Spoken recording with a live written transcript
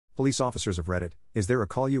Police officers have read it. Is there a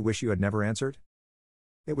call you wish you had never answered?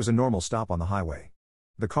 It was a normal stop on the highway.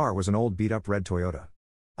 The car was an old beat-up red Toyota.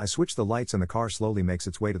 I switch the lights and the car slowly makes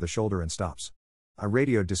its way to the shoulder and stops. I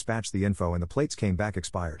radioed dispatch the info and the plates came back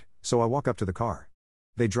expired, so I walk up to the car.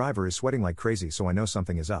 The driver is sweating like crazy, so I know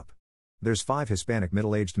something is up. There's 5 Hispanic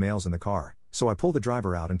middle-aged males in the car, so I pull the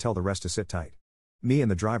driver out and tell the rest to sit tight. Me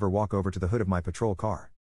and the driver walk over to the hood of my patrol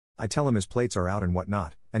car. I tell him his plates are out and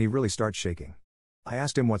whatnot, and he really starts shaking. I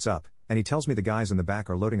asked him what's up, and he tells me the guys in the back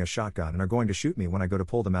are loading a shotgun and are going to shoot me when I go to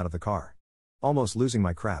pull them out of the car. Almost losing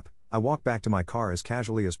my crap, I walk back to my car as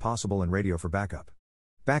casually as possible and radio for backup.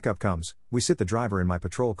 Backup comes, we sit the driver in my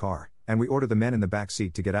patrol car, and we order the men in the back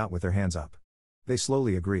seat to get out with their hands up. They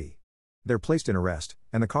slowly agree. They're placed in arrest,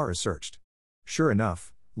 and the car is searched. Sure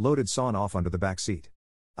enough, loaded sawn off under the back seat.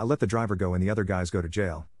 I let the driver go and the other guys go to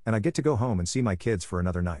jail, and I get to go home and see my kids for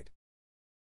another night.